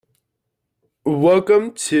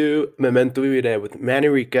Welcome to Memento Vivere with Manny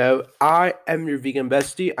Rico. I am your vegan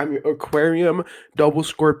bestie. I'm your aquarium, double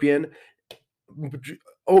scorpion,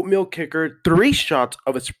 oatmeal kicker, 3 shots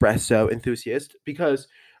of espresso enthusiast. Because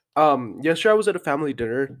yesterday I was at a family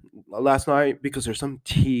dinner last night because there's some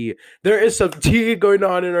tea. There is some tea going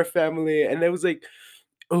on in our family, and it was like,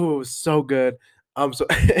 oh, it was so good. So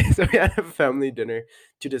so we had a family dinner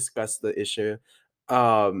to discuss the issue.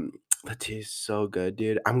 Um, the tea is so good,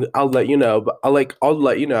 dude. I'll let you know, but I'll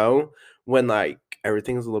let you know when like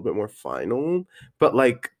everything's a little bit more final. But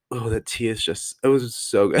like, oh, the tea is just it was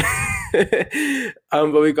so good.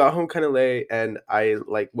 But we got home kind of late, and I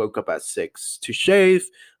like woke up at 6 to shave.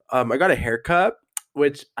 I got a haircut,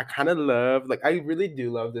 which I kind of love. Like, I really do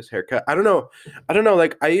love this haircut. I don't know.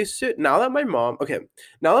 Like, I used to now that my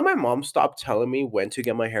mom stopped telling me when to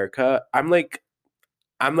get my haircut, I'm like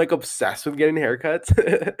obsessed with getting haircuts.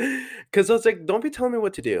 Cause I was like, don't be telling me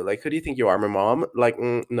what to do. Like, who do you think you are, my mom? Like,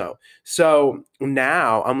 no. So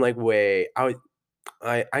now I'm like, wait, I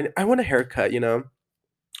want a haircut, you know?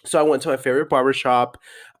 So I went to my favorite barber shop.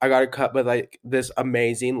 I got a cut by like this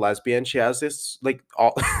amazing lesbian. She has this like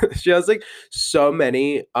all she has like so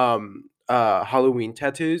many Halloween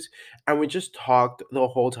tattoos, and we just talked the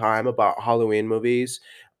whole time about Halloween movies.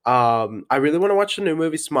 I really want to watch the new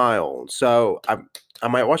movie Smile. So I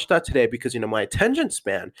might watch that today because my attention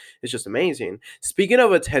span is just amazing. Speaking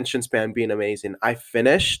of attention span being amazing, I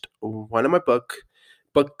finished one of my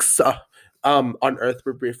books on Earth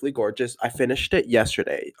We're Briefly Gorgeous. I finished it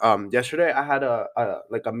yesterday. Yesterday I had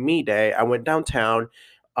a me day. I went downtown.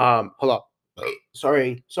 Hold on.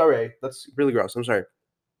 Sorry. That's really gross. I'm sorry.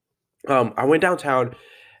 I went downtown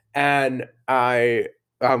and I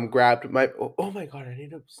grabbed my oh my god, I need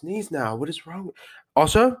to sneeze now. What is wrong?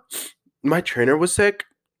 Also, my trainer was sick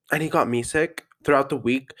and he got me sick throughout the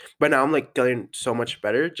week, but now I'm like getting so much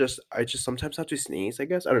better. I just sometimes have to sneeze, I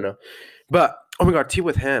guess. I don't know. But oh my god, tea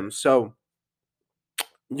with him. So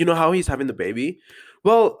you know how he's having the baby?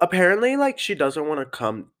 Well, apparently, like she doesn't want to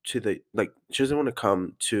come to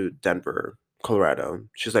Denver, Colorado.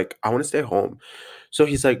 She's like, I want to stay home. So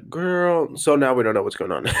he's like, girl. So now we don't know what's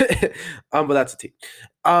going on. But that's a tea.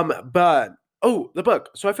 But oh, the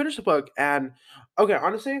book. So I finished the book, and okay,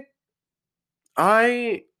 honestly,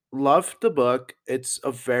 I love the book. It's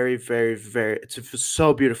a very, very, very.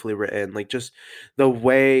 So beautifully written. Like just the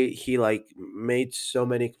way he like made so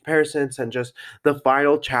many comparisons, and just the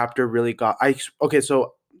final chapter really got. Okay.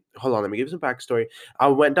 So hold on. Let me give you some backstory. I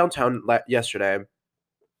went downtown yesterday.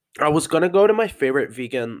 I was gonna go to my favorite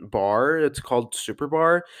vegan bar. It's called Super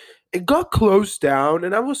Bar. It got closed down,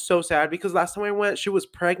 and I was so sad because last time I went, she was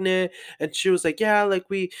pregnant, and she was like, "Yeah,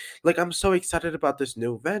 I'm so excited about this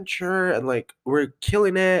new venture, and like we're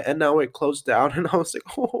killing it." And now it closed down, and I was like,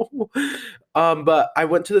 "Oh." But I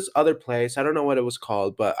went to this other place. I don't know what it was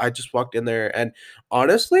called, but I just walked in there, and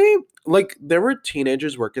honestly, like there were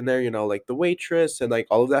teenagers working there, like the waitress and like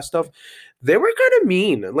all of that stuff. They were kind of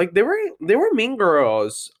mean. Like they were mean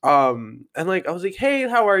girls. And like I was like, "Hey,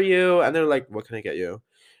 how are you?" And they're like, "What can I get you?"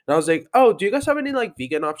 And I was like, "Oh, do you guys have any like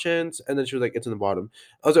vegan options?" And then she was like, "It's in the bottom."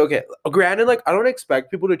 I was like, "Okay." Granted, like I don't expect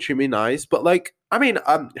people to treat me nice, but like I mean,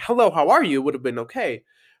 hello, how are you? Would have been okay.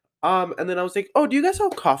 And then I was like, "Oh, do you guys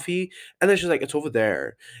have coffee?" And then she's like, "It's over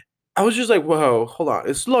there." I was just like, "Whoa, hold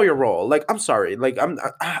on, slow your roll." Like, I'm sorry, like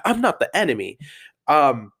I'm not the enemy.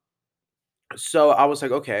 Um, so I was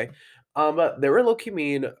like, okay. But they were low key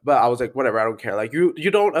mean, but I was like, whatever, I don't care. Like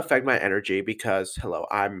you don't affect my energy because hello,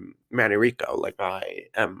 I'm Manny Rico. Like I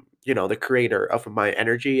am, the creator of my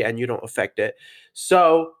energy and you don't affect it.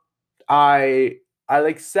 So I I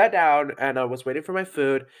like sat down and I was waiting for my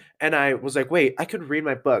food and I was like, wait, I could read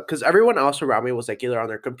my book because everyone else around me was like either on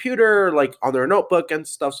their computer, or, like on their notebook and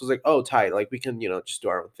stuff. So I was like, oh, tight, like we can, just do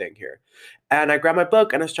our own thing here. And I grabbed my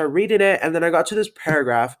book and I started reading it, and then I got to this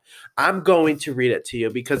paragraph. I'm going to read it to you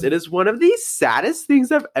because it is one of the saddest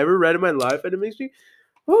things I've ever read in my life, and it makes me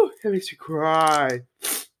cry.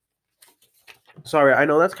 Sorry, I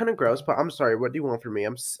know that's kind of gross, but I'm sorry. What do you want from me?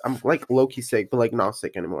 I'm like low key sick, but like not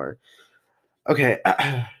sick anymore. Okay.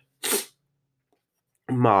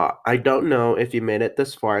 Ma, I don't know if you made it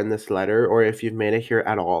this far in this letter or if you've made it here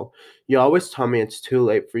at all. You always tell me it's too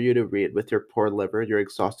late for you to read with your poor liver, your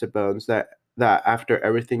exhausted bones, that after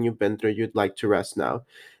everything you've been through, you'd like to rest now.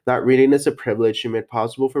 That reading is a privilege you made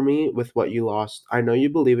possible for me with what you lost. I know you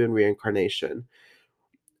believe in reincarnation.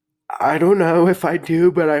 I don't know if I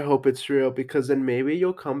do, but I hope it's real because then maybe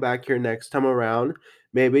you'll come back here next time around.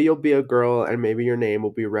 Maybe you'll be a girl and maybe your name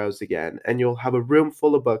will be Rose again. And you'll have a room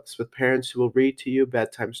full of books with parents who will read to you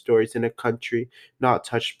bedtime stories in a country not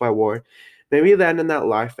touched by war. Maybe then in that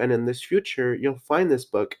life and in this future, you'll find this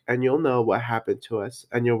book and you'll know what happened to us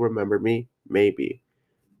and you'll remember me. Maybe.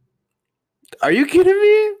 Are you kidding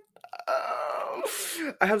me? Oh,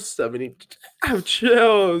 I have so many. I have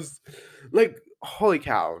chills. Like, holy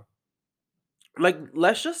cow. Like,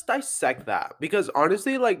 let's just dissect that because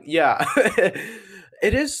honestly, like, yeah,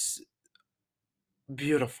 it is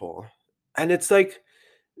beautiful. And it's like,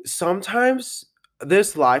 sometimes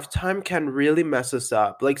this lifetime can really mess us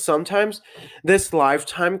up. Like sometimes this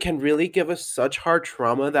lifetime can really give us such hard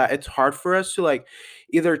trauma that it's hard for us to like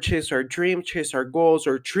either chase our dream, chase our goals,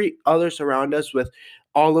 or treat others around us with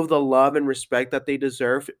all of the love and respect that they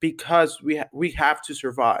deserve because we have to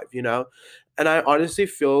survive, you know? And I honestly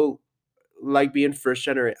feel like being first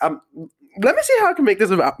generation. Let me see how I can make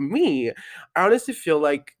this about me. I honestly feel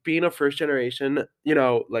like being a first generation, you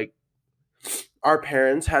know, like our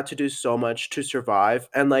parents had to do so much to survive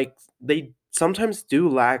and like they sometimes do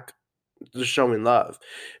lack the showing love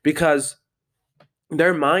because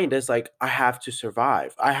their mind is like, I have to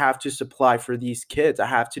survive, I have to supply for these kids, I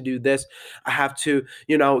have to do this, I have to,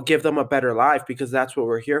 you know, give them a better life because that's what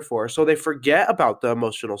we're here for. So they forget about the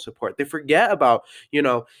emotional support, they forget about, you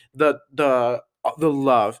know, the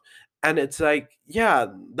love. And it's like, yeah,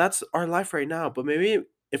 that's our life right now, but maybe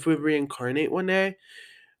if we reincarnate one day,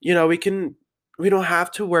 you know, we don't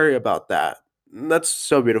have to worry about that. That's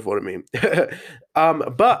so beautiful to me.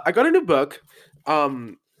 But I got a new book.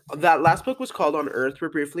 Um that last book was called On Earth We're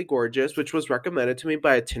Briefly Gorgeous, which was recommended to me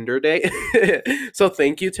by a Tinder date. So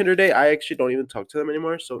thank you, Tinder date. I actually don't even talk to them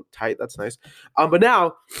anymore. So tight, that's nice. But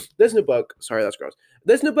now this new book, sorry, that's gross.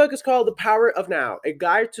 This new book is called The Power of Now, A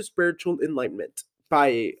Guide to Spiritual Enlightenment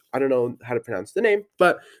by, I don't know how to pronounce the name,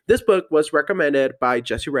 but this book was recommended by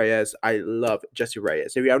Jessie Reyes. I love Jessie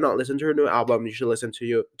Reyes. If you have not listened to her new album, you should listen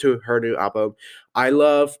to her new album. I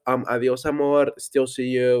love Adios Amor, Still See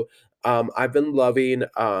You. I've been loving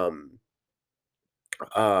uh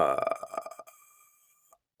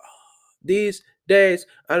these days.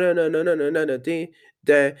 I don't know no no no no no D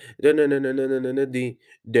day no no no no no no no no D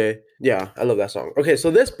day. Yeah, I love that song. Okay, so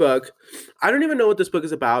this book, I don't even know what this book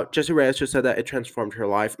is about. Jessie Reyes just said that it transformed her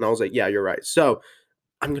life, and I was like, yeah, you're right. So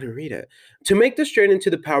I'm going to read it. To make this journey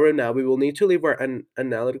into the power of now, we will need to leave our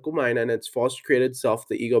analytical mind and its false created self,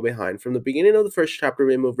 the ego, behind. From the beginning of the first chapter,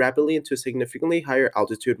 we move rapidly into a significantly higher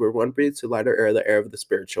altitude where one breathes the lighter air, the air of the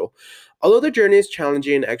spiritual. Although the journey is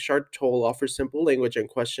challenging, and Extra Toll offers simple language and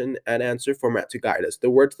question and answer format to guide us.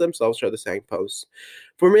 The words themselves are the signposts.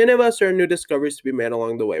 For many of us, there are new discoveries to be made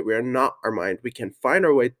along the way. We are not our mind. We can find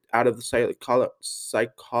our way out of the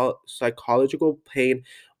psychological pain.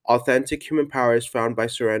 Authentic human power is found by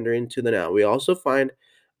surrendering to the now. We also find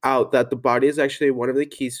out that the body is actually one of the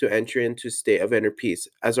keys to entry into a state of inner peace,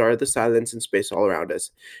 as are the silence and space all around us.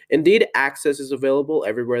 Indeed, access is available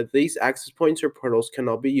everywhere. These access points or portals can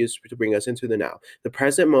all be used to bring us into the now, the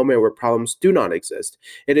present moment where problems do not exist.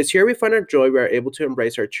 It is here we find our joy, we are able to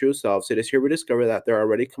embrace our true selves. It is here we discover that they're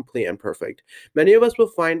already complete and perfect. Many of us will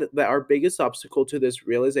find that our biggest obstacle to this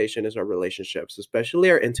realization is our relationships, especially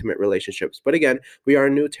our intimate relationships. But again, we are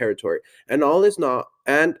in new territory, and all is not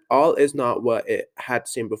what it had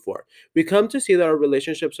seemed before. We come to see that our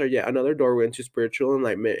relationships are yet another doorway into spiritual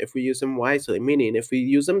enlightenment if we use them wisely, meaning if we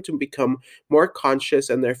use them to become more conscious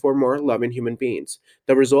and therefore more loving human beings.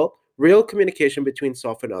 The result? Real communication between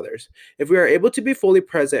self and others. If we are able to be fully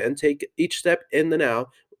present and take each step in the now,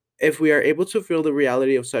 if we are able to feel the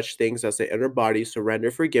reality of such things as the inner body,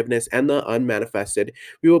 surrender, forgiveness, and the unmanifested,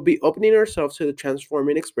 we will be opening ourselves to the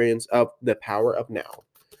transforming experience of the power of now.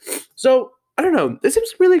 So I don't know. This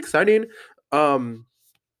seems really exciting. Um,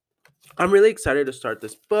 I'm really excited to start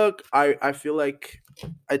this book. I feel like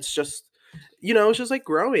it's just, you know, it's just like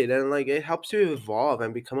growing and like it helps you evolve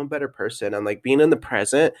and become a better person and like being in the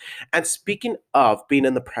present. And speaking of being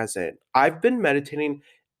in the present, I've been meditating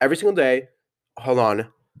every single day. Hold on.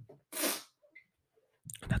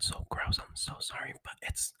 That's so gross. I'm so sorry, but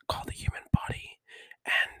it's called the human body.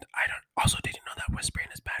 And I don't also did you know that whispering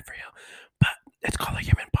is bad for you? But it's called a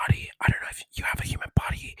human body. I don't know if you have a human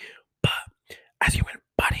body, but as human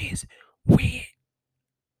bodies, we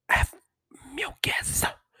have mucus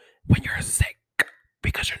when you're sick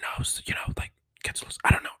because your nose, you know, like gets loose. I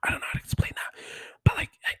don't know. I don't know how to explain that. But like,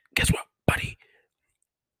 hey, guess what, buddy?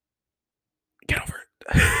 Get over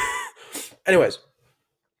it. Anyways,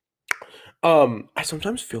 I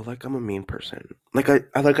sometimes feel like I'm a mean person. Like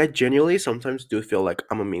I genuinely sometimes do feel like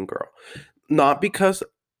I'm a mean girl. Not because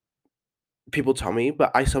people tell me,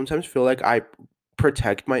 but I sometimes feel like I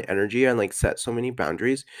protect my energy and like set so many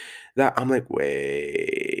boundaries that I'm like,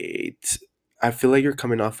 wait. I feel like you're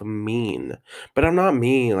coming off mean, but I'm not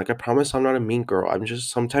mean. Like I promise, I'm not a mean girl. I'm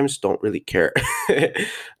just sometimes don't really care.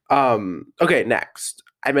 Okay, next.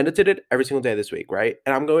 I meditated every single day this week, right?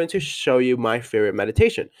 And I'm going to show you my favorite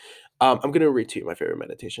meditation. I'm gonna read to you my favorite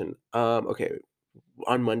meditation. Okay,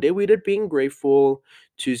 on Monday we did being grateful.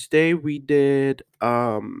 Tuesday we did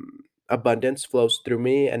abundance flows through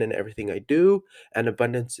me and in everything I do, and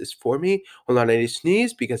abundance is for me. Hold on, I need to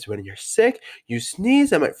sneeze because when you're sick, you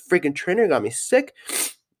sneeze, and my freaking trainer got me sick.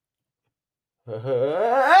 Sorry,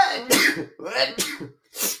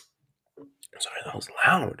 that was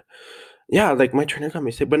loud. Yeah, like my trainer got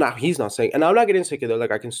me sick, but now he's not sick, and I'm not getting sick either.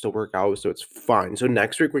 Like I can still work out, so it's fine. So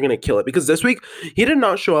next week we're gonna kill it because this week he did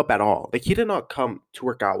not show up at all. Like he did not come to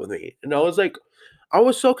work out with me, and I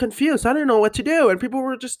was so confused. I didn't know what to do, and people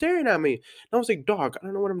were just staring at me. And I was like, "Dog, I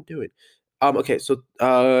don't know what I'm doing." Okay, so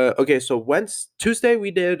Tuesday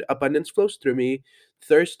we did abundance flows through me.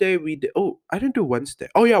 Thursday we did. Oh, I didn't do Wednesday.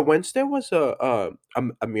 Oh yeah, Wednesday was a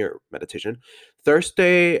mirror meditation.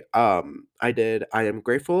 Thursday, I did. I am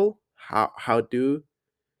grateful. How do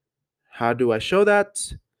I show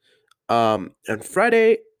that? And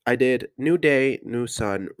Friday, I did new day, new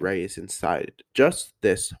sun, rays inside. Just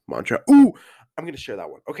this mantra. Ooh, I'm gonna share that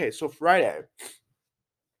one. Okay, so Friday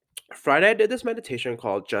I did this meditation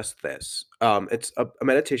called Just This. It's a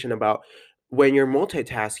meditation about when you're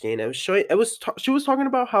multitasking. It was showing. She was talking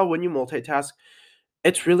about how when you multitask,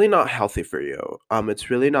 it's really not healthy for you. It's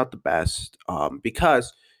really not the best.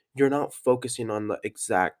 Because you're not focusing on the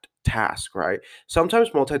exact task, right? Sometimes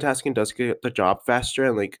multitasking does get the job faster,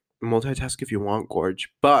 and like multitask if you want,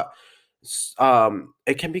 gorge. But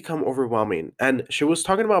it can become overwhelming. And she was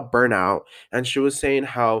talking about burnout, and she was saying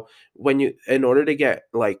how in order to get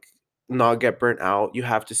like not get burnt out, you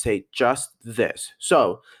have to say just this.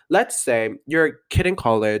 So let's say you're a kid in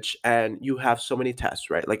college and you have so many tests,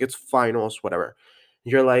 right? Like it's finals, whatever.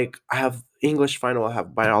 You're like, I have English final, I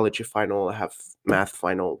have biology final, I have math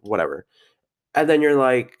final, whatever. And then you're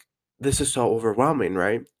like, this is so overwhelming,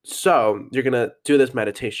 right? So you're gonna do this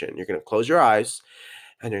meditation. You're gonna close your eyes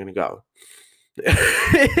and you're gonna go. Ew!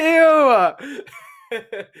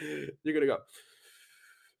 You're gonna go.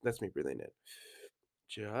 That's me breathing in.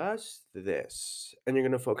 Just this. And you're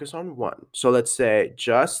gonna focus on one. So let's say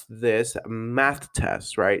just this math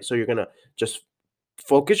test, right? So you're gonna just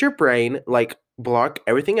focus your brain, like block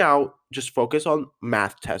everything out, just focus on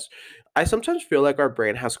math tests. I sometimes feel like our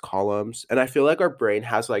brain has columns, and I feel like our brain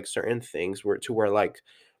has like certain things where like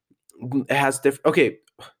it has different. Okay,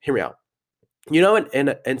 hear me out. You know,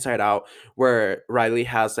 in Inside Out, where Riley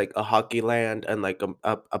has like a hockey land and like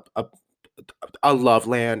a love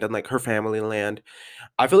land and like her family land.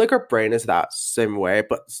 I feel like our brain is that same way,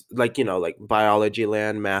 but like like biology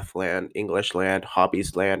land, math land, English land,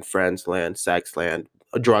 hobbies land, friends land, sex land,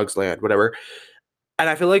 drugs land, whatever. And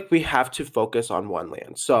I feel like we have to focus on one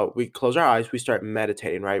land. So we close our eyes, we start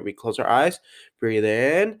meditating, right? We close our eyes, breathe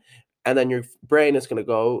in, and then your brain is gonna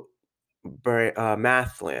go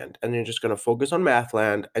math land, and you're just going to focus on math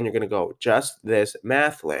land, and you're going to go just this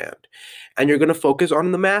math land, and you're going to focus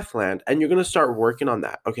on the math land, and you're going to start working on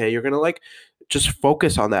that. Okay, you're going to like just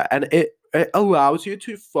focus on that, and it allows you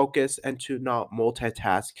to focus and to not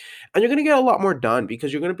multitask, and you're going to get a lot more done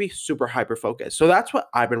because you're going to be super hyper focused. So that's what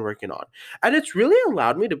I've been working on, and it's really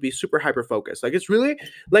allowed me to be super hyper focused. Like it's really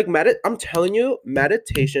like I'm telling you,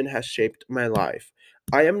 meditation has shaped my life.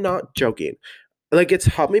 I am not joking. Like it's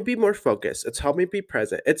helped me be more focused, it's helped me be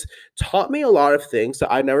present, it's taught me a lot of things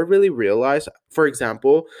that I never really realized. For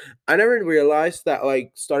example, I never realized that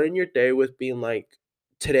like starting your day with being like,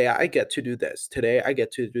 today I get to do this, today I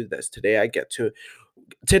get to do this, today I get to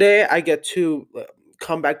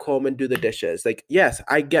come back home and do the dishes. Like yes,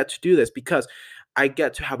 I get to do this because I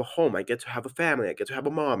get to have a home, I get to have a family, I get to have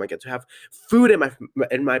a mom, I get to have food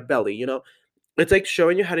in my belly, it's like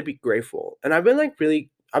showing you how to be grateful. And I've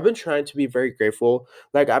been trying to be very grateful.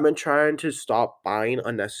 Like I've been trying to stop buying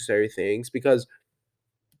unnecessary things because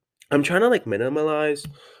I'm trying to like minimalize.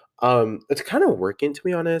 It's kind of working, to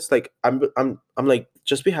be honest. Like I'm like,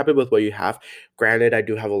 just be happy with what you have. Granted, I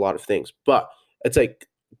do have a lot of things, but it's like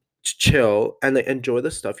chill and like enjoy the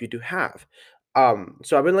stuff you do have.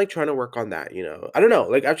 So I've been like trying to work on that, I don't know.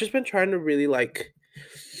 Like I've just been trying to really like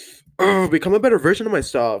become a better version of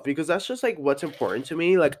myself because that's just like what's important to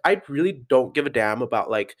me. Like I really don't give a damn about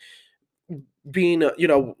like being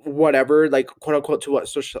whatever, like quote unquote, to what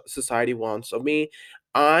society wants of me.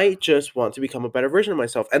 I just want to become a better version of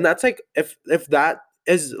myself, and that's like if that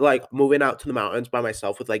is like moving out to the mountains by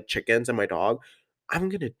myself with like chickens and my dog, I'm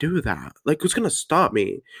gonna do that. Like who's gonna stop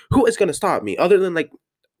me? Who is gonna stop me other than like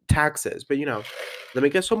taxes? But let me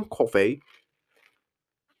get some coffee.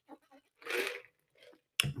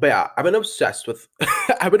 But yeah, I've been obsessed with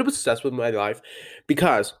I've been obsessed with my life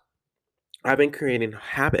because I've been creating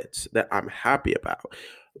habits that I'm happy about.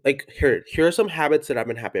 Like here are some habits that I've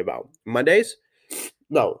been happy about. Mondays?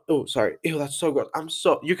 No. Oh, sorry. Ew, that's so gross.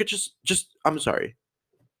 You could just I'm sorry.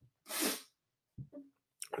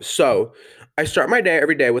 So I start my day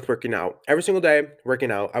every day with working out. Every single day,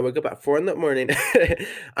 working out. I wake up at 4 in the morning.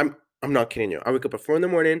 I'm I'm not kidding you. I wake up at 4 in the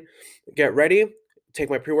morning, get ready, take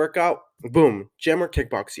my pre-workout, boom, gym or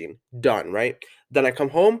kickboxing. Done, right? Then I come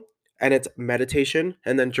home and it's meditation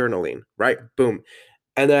and then journaling, right? Boom.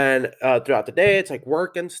 And then throughout the day, it's like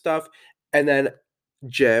work and stuff, and then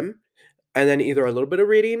gym, and then either a little bit of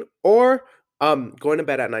reading or going to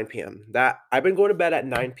bed at 9 p.m. That I've been going to bed at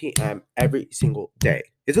 9 p.m. every single day.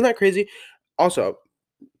 Isn't that crazy? Also,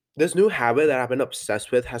 this new habit that I've been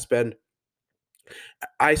obsessed with has been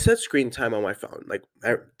I set screen time on my phone, like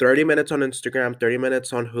 30 minutes on Instagram, 30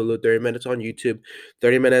 minutes on Hulu, 30 minutes on YouTube,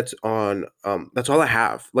 30 minutes on that's all I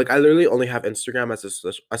have. Like I literally only have Instagram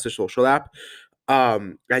as a social app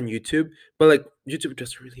and YouTube, but like YouTube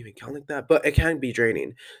doesn't really even count like that, but it can be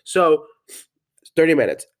draining. So 30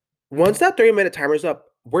 minutes. Once that 30-minute timer's up,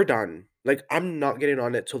 we're done. Like I'm not getting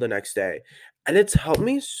on it till the next day. And it's helped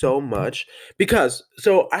me so much because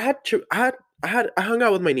so I hung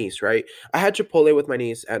out with my niece, right? I had Chipotle with my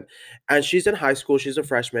niece and she's in high school, she's a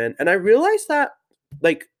freshman, and I realized that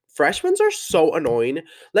like freshmen are so annoying.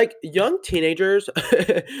 Like young teenagers,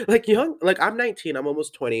 like I'm 19, I'm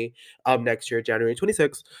almost 20 next year, January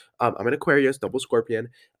 26th. I'm an Aquarius, double Scorpion.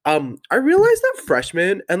 I realized that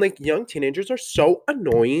freshmen and like young teenagers are so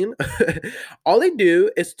annoying. All they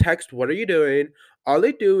do is text, "What are you doing?" All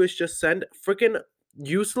they do is just send freaking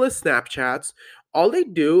useless Snapchats. All they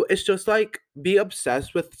do is just like be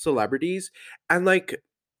obsessed with celebrities and like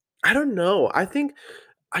I don't know. I think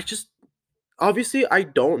I just obviously I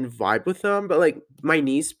don't vibe with them, but like my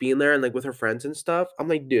niece being there and like with her friends and stuff, I'm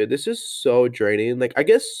like, dude, this is so draining. Like I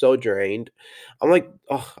get so drained. I'm like,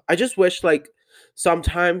 oh, I just wish like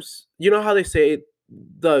sometimes you know how they say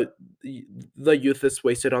the the youth is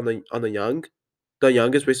wasted on the young, the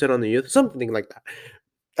young is wasted on the youth, something like that.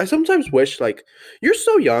 I sometimes wish like you're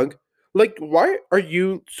so young. Like, why are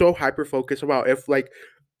you so hyper focused about if like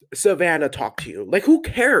Savannah talk to you. Like, who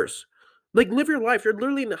cares? Like, live your life. You're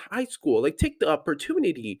literally in high school. Like, take the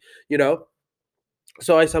opportunity, you know?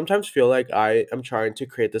 So I sometimes feel like I am trying to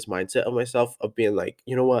create this mindset of myself of being like,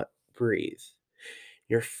 you know what? Breathe.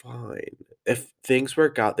 You're fine. If things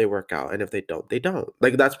work out, they work out. And if they don't, they don't.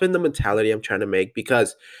 Like, that's been the mentality I'm trying to make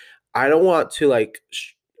because I don't want to like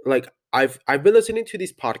I've been listening to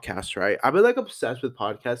these podcasts, right? I've been like obsessed with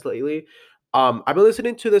podcasts lately. I've been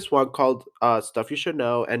listening to this one called Stuff You Should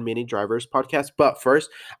Know and Mini Drivers podcast. But first,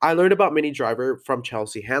 I learned about Mini Driver from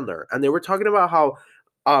Chelsea Handler, and they were talking about how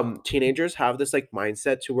teenagers have this like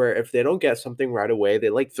mindset to where if they don't get something right away, they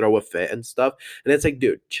like throw a fit and stuff. And it's like,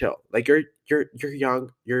 dude, chill. Like you're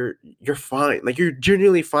young, you're fine. Like you're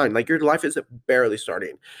genuinely fine. Like your life is barely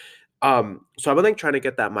starting. So I've been like trying to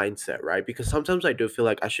get that mindset, right? Because sometimes I do feel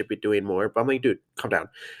like I should be doing more, but I'm like, dude, calm down.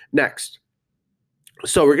 Next.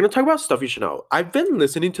 So we're gonna talk about stuff you should know. I've been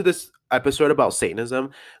listening to this episode about Satanism,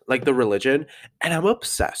 like the religion, and I'm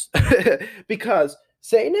obsessed. Because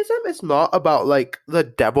Satanism is not about like the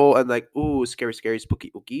devil and like, ooh, scary, scary,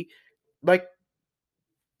 spooky, ooky. Like,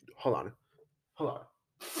 hold on. Hold on.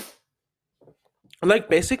 Like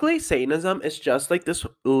basically Satanism is just like this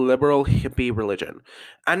liberal hippie religion.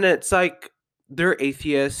 And it's like they're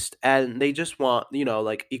atheist and they just want,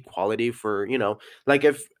 like equality for, like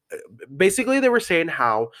if basically they were saying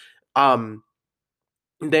how um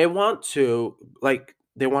they want to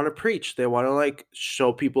they want to preach, they want to like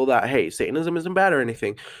show people that hey, Satanism isn't bad or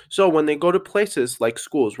anything. So when they go to places like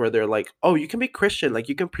schools where they're like, oh, you can be Christian, like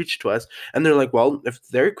you can preach to us, and they're like, well, if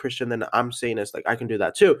they're Christian, then I'm Satanist, like I can do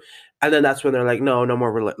that too. And then that's when they're like, no, no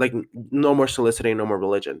more no more soliciting, no more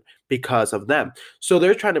religion because of them. So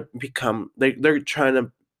they're trying to they're trying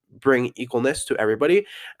to bring equalness to everybody.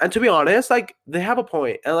 And to be honest, like they have a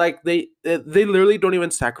point, and like they literally don't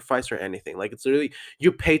even sacrifice or anything. Like it's literally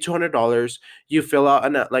you pay $200, you fill out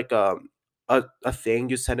a thing,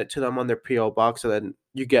 you send it to them on their PO box, and then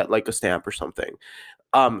you get like a stamp or something.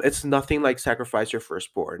 It's nothing like sacrifice your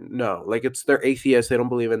firstborn. No, like they're atheists. They don't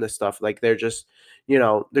believe in this stuff. Like they're just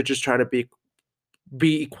trying to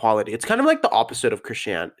be equality. It's kind of like the opposite of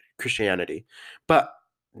Christianity, but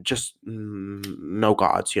just no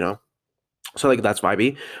gods. So like that's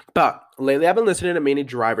vibey. But lately I've been listening to Minnie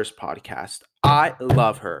Driver's podcast. I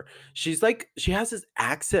love her. She's like she has this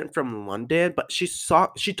accent from London, but she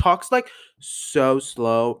talks like so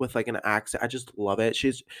slow with like an accent. I just love it.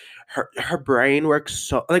 Her brain works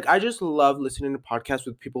so like I just love listening to podcasts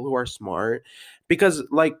with people who are smart because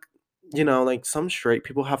like like some straight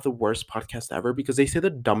people have the worst podcast ever because they say the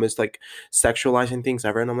dumbest like sexualizing things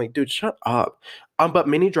ever, and I'm like, dude, shut up. But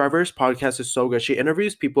Minnie Driver's podcast is so good. She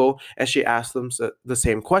interviews people and she asks them the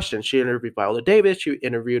same question. She interviewed Viola Davis. She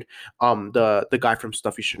interviewed the guy from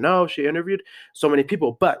Stuff You Should Know. She interviewed so many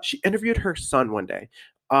people, but she interviewed her son one day.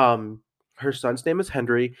 Her son's name is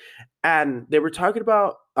Henry, and they were talking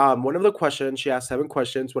about one of the questions. She asked 7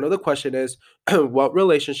 questions. One of the question is, what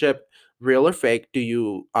relationship, real or fake, do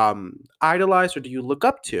you idolize or do you look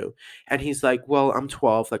up to? And he's like, well, I'm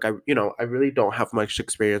 12. Like I really don't have much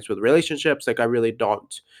experience with relationships. Like I really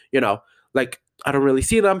don't, you know, like I don't really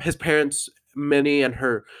see them. His parents, Minnie and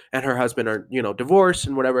her husband are, divorced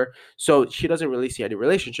and whatever. So she doesn't really see any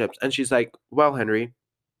relationships. And she's like, well, Henry,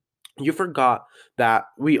 you forgot that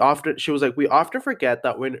she was like, we often forget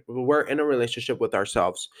that when we're in a relationship with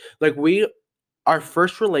ourselves, like our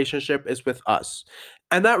first relationship is with us.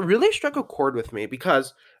 And that really struck a chord with me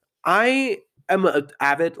because I am an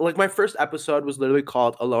avid, like, my first episode was literally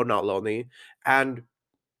called Alone, Not Lonely. And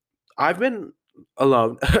I've been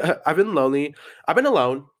alone. I've been lonely. I've been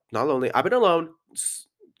alone, not lonely. I've been alone,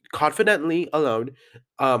 confidently alone,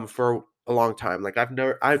 for a long time. Like,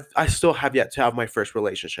 I still have yet to have my first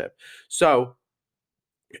relationship. So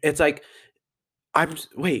it's like, I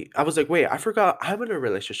was like, wait, I forgot I'm in a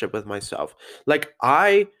relationship with myself. Like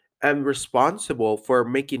I am responsible for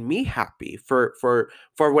making me happy. For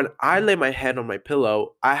when I lay my head on my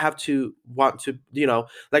pillow, I have to want to,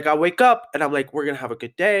 like I wake up and I'm like, we're gonna have a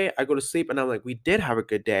good day. I go to sleep and I'm like, we did have a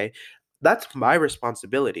good day. That's my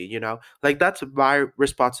responsibility, like that's my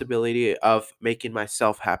responsibility of making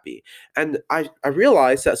myself happy. And I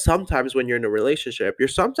realize that sometimes when you're in a relationship, you're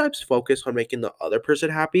sometimes focused on making the other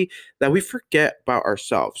person happy, that we forget about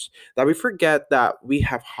ourselves, that we forget that we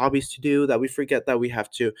have hobbies to do, that we forget that we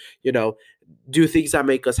have to, you know, do things that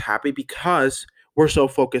make us happy because we're so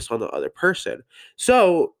focused on the other person.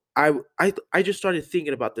 So I just started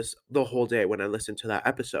thinking about this the whole day when I listened to that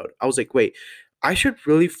episode. I was like, wait, I should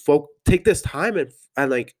really take this time and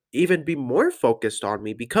like even be more focused on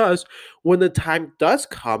me, because when the time does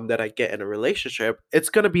come that I get in a relationship, it's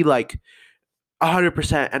gonna be like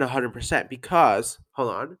 100% and 100%, because hold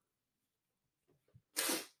on,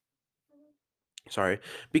 sorry,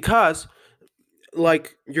 because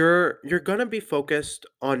like you're gonna be focused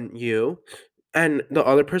on you, and the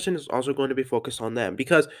other person is also going to be focused on them,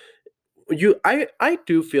 because I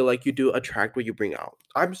do feel like you do attract what you bring out.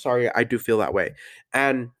 I'm sorry, I do feel that way.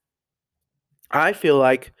 And I feel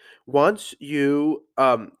like once you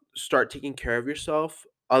start taking care of yourself,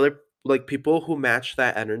 other like people who match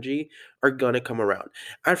that energy are gonna come around.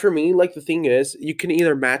 And for me, like the thing is, you can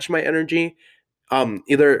either match my energy,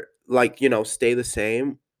 either like stay the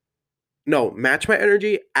same, no, match my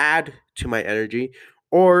energy, add to my energy,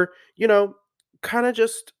 or kind of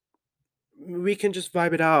just we can just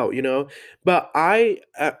vibe it out, But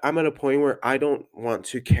I'm at a point where I don't want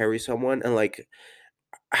to carry someone and like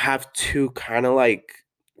have to kind of like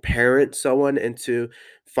parent someone into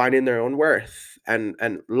finding their own worth and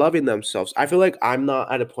loving themselves. I feel like I'm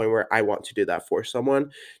not at a point where I want to do that for someone,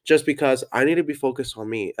 just because I need to be focused on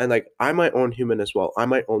me, and like I'm my own human as well. I'm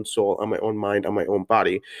my own soul, I'm my own mind, I'm my own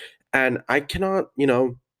body. And I cannot,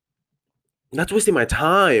 that's wasting my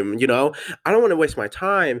time, I don't want to waste my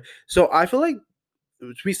time. So I feel like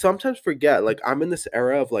we sometimes forget, like I'm in this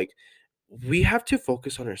era of like we have to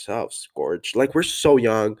focus on ourselves, Gorge. Like we're so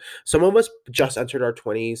young. Some of us just entered our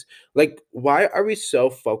 20s. Like, why are we so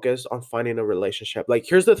focused on finding a relationship? Like,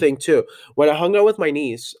 here's the thing too. When I hung out with my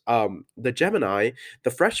niece, the Gemini,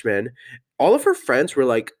 the freshman, all of her friends were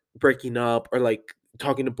like breaking up or like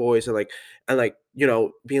talking to boys and like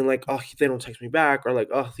being like, oh, they don't text me back, or like,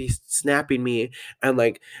 oh, he's snapping me, and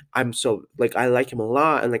like I'm so like I like him a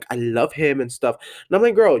lot and like I love him and stuff. And I'm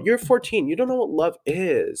like, girl, you're 14, you don't know what love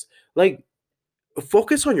is. Like,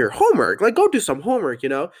 focus on your homework. Like, go do some homework,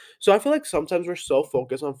 So I feel like sometimes we're so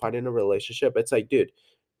focused on finding a relationship. It's like, dude,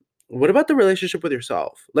 what about the relationship with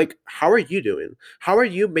yourself? Like, how are you doing? How are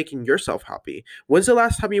you making yourself happy? When's the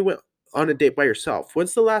last time you went on a date by yourself?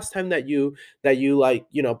 When's the last time that you like,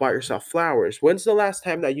 bought yourself flowers? When's the last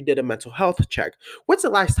time that you did a mental health check? When's the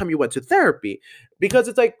last time you went to therapy? Because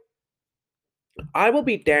it's like, I will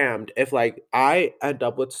be damned if like I end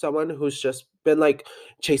up with someone who's just been like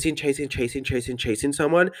chasing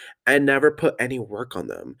someone and never put any work on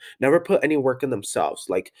them, never put any work in themselves.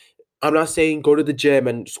 Like I'm not saying go to the gym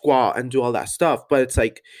and squat and do all that stuff, but it's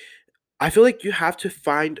like I feel like you have to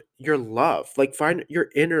find your love, like find your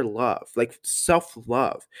inner love, like self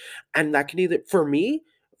love, and that can either for me,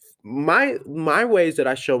 my ways that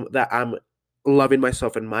I show that I'm loving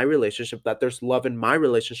myself in my relationship, that there's love in my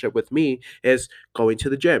relationship with me, is going to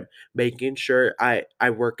the gym, making sure I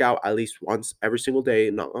work out at least once every single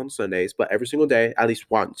day, not on Sundays, but every single day at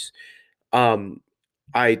least once. Um,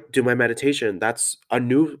 I do my meditation. That's a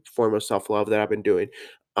new form of self love that I've been doing.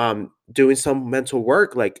 Doing some mental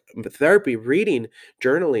work like therapy, reading,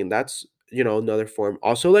 journaling. That's another form.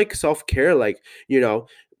 Also like self care, like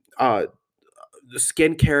uh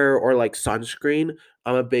skincare or like sunscreen.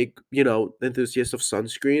 I'm a big enthusiast of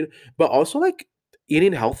sunscreen, but also like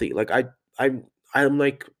eating healthy. Like I'm I'm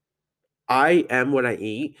like I am what I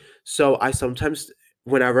eat. So I sometimes,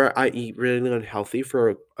 whenever I eat really unhealthy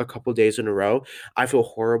for a couple days in a row, I feel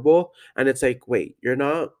horrible. And it's like, wait, you're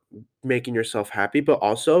not making yourself happy, but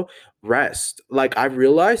also rest. Like I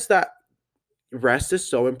realized that rest is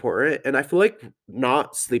so important. And I feel like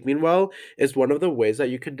not sleeping well is one of the ways that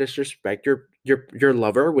you can disrespect your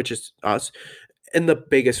lover, which is us, in the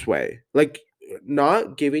biggest way. Like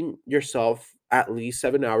not giving yourself at least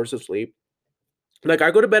 7 hours of sleep, like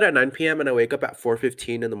I go to bed at 9 p.m. and I wake up at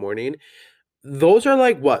 4:15 in the morning. Those are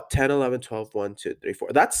like what 10, 11, 12, 1, 2, 3, 4.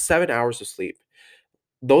 That's 7 hours of sleep.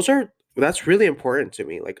 That's really important to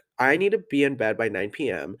me. Like I need to be in bed by 9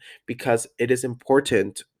 p.m. because it is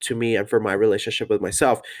important to me and for my relationship with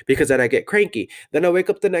myself, because then I get cranky. Then I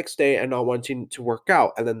wake up the next day and not wanting to work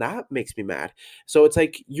out, and then that makes me mad. So it's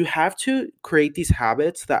like you have to create these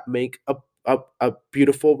habits that make a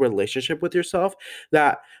beautiful relationship with yourself,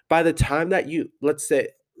 that by the time that you, let's say,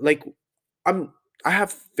 like I'm I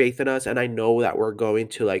have faith in us and I know that we're going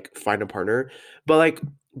to like find a partner, but like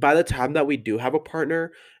by the time that we do have a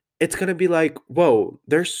partner, it's going to be like, whoa,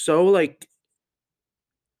 they're so like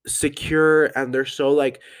secure, and they're so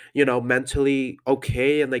like mentally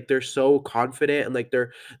okay, and like they're so confident, and like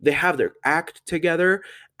they have their act together,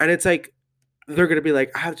 and it's like they're gonna be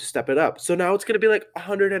like, I have to step it up. So now it's gonna be like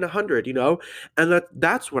 100 and 100, and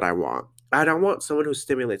that's what I want. I don't want someone who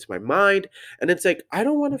stimulates my mind. And it's like, I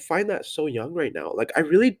don't want to find that so young right now. Like, I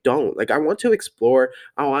really don't. Like, I want to explore.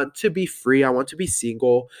 I want to be free. I want to be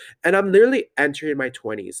single. And I'm literally entering my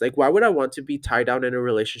 20s. Like, why would I want to be tied down in a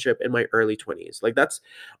relationship in my early 20s? Like,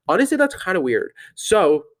 honestly, that's kind of weird.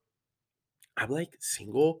 So I'm like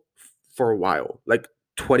single for a while, like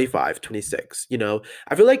 25, 26.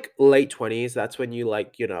 I feel like late 20s, that's when you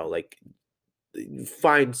like, like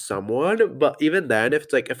find someone. But even then, if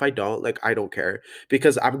it's like, if I don't, like, I don't care,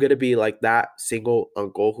 because I'm gonna be like that single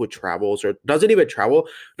uncle who travels or doesn't even travel,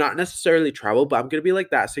 not necessarily travel, but I'm gonna be like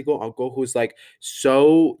that single uncle who's like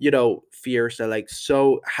so, fierce, and like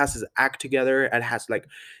so has his act together, and has like,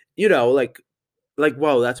 you know, like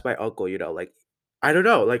whoa, that's my uncle, like I don't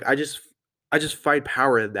know, like I just find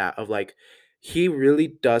power in that, of like he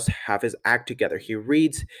really does have his act together. He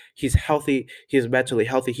reads, he's healthy, he's mentally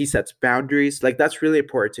healthy, he sets boundaries. Like that's really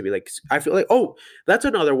important to me. Like I feel like, oh, that's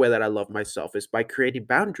another way that I love myself, is by creating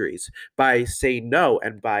boundaries, by saying no,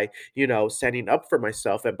 and by standing up for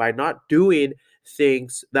myself, and by not doing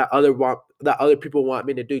things that other people want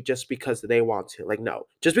me to do just because they want to. Like, no,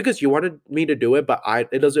 just because you wanted me to do it, but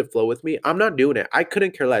it doesn't flow with me, I'm not doing it. I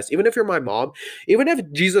couldn't care less. Even if you're my mom, even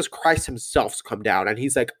if Jesus Christ himself's come down and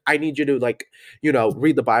he's like, I need you to like,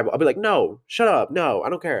 read the Bible, I'll be like, no, shut up, no, I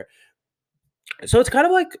don't care. So it's kind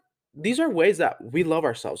of like, these are ways that we love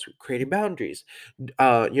ourselves, creating boundaries,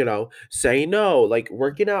 saying no, like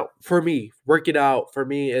working out for me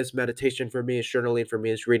is meditation, for me is journaling, for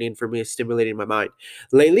me is reading, for me is stimulating my mind.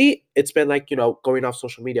 Lately it's been like, going off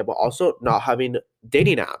social media, but also not having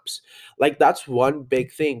dating apps. Like that's one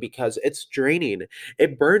big thing, because it's draining,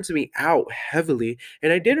 it burns me out heavily,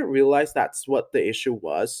 and I didn't realize that's what the issue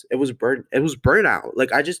was. It was burnout.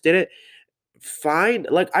 Like I just didn't find,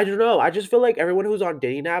 like, I don't know, I just feel like everyone who's on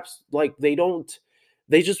dating apps, like they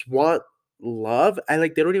just want love, and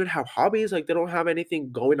like they don't even have hobbies, like they don't have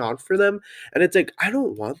anything going on for them. And it's like, I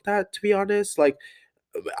don't want that, to be honest. Like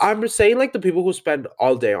I'm saying, like, the people who spend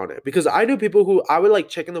all day on it, because I knew people who I would like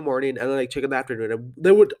check in the morning and then like check in the afternoon, and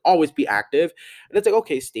they would always be active. And it's like,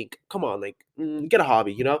 okay, Stink, come on, like, get a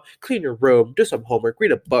hobby, clean your room, do some homework,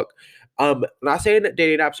 read a book. Not saying that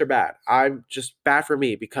dating apps are bad. I'm just bad for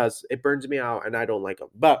me because it burns me out and I don't like them.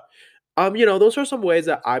 But those are some ways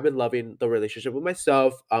that I've been loving the relationship with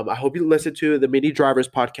myself. I hope you listen to the Mini Drivers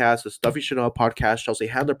podcast, the Stuff You Should Know podcast, Chelsea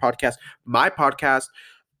Handler podcast, my podcast.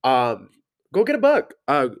 um Go get a book.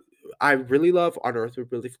 I really love On Earth We're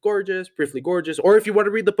Briefly Gorgeous, or if you want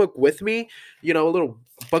to read the book with me, a little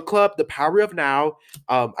book club, The Power of Now.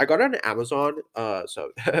 I got it on Amazon.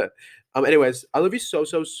 Anyways, I love you so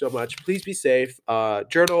so so much. Please be safe.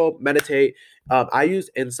 Journal, meditate. I use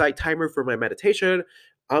Insight Timer for my meditation.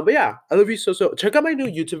 But yeah, I love you so so. Check out my new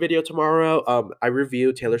YouTube video tomorrow. I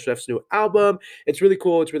review Taylor Swift's new album. It's really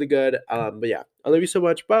cool. It's really good. But yeah, I love you so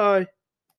much. Bye.